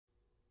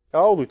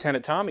Oh,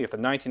 Lieutenant Tommy, if the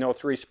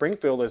 1903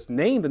 Springfield is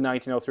named the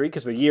 1903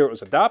 because the year it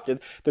was adopted,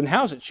 then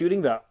how's it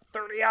shooting the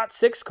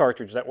 30-06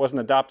 cartridge that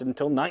wasn't adopted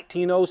until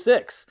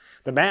 1906?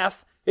 The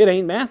math, it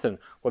ain't mathin'.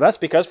 Well, that's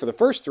because for the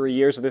first 3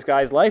 years of this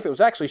guy's life, it was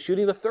actually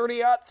shooting the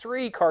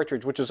 30-03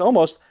 cartridge, which is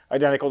almost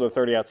identical to the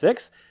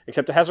 30-06,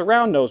 except it has a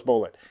round nose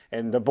bullet,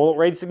 and the bullet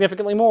rated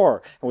significantly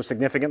more and was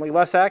significantly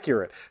less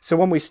accurate. So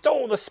when we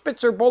stole the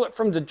Spitzer bullet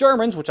from the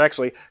Germans, which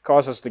actually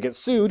caused us to get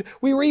sued,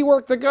 we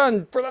reworked the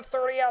gun for the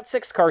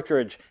 30-06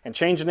 cartridge and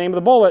changed the name of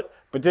the bullet,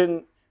 but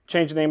didn't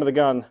change the name of the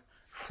gun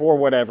for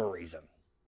whatever reason.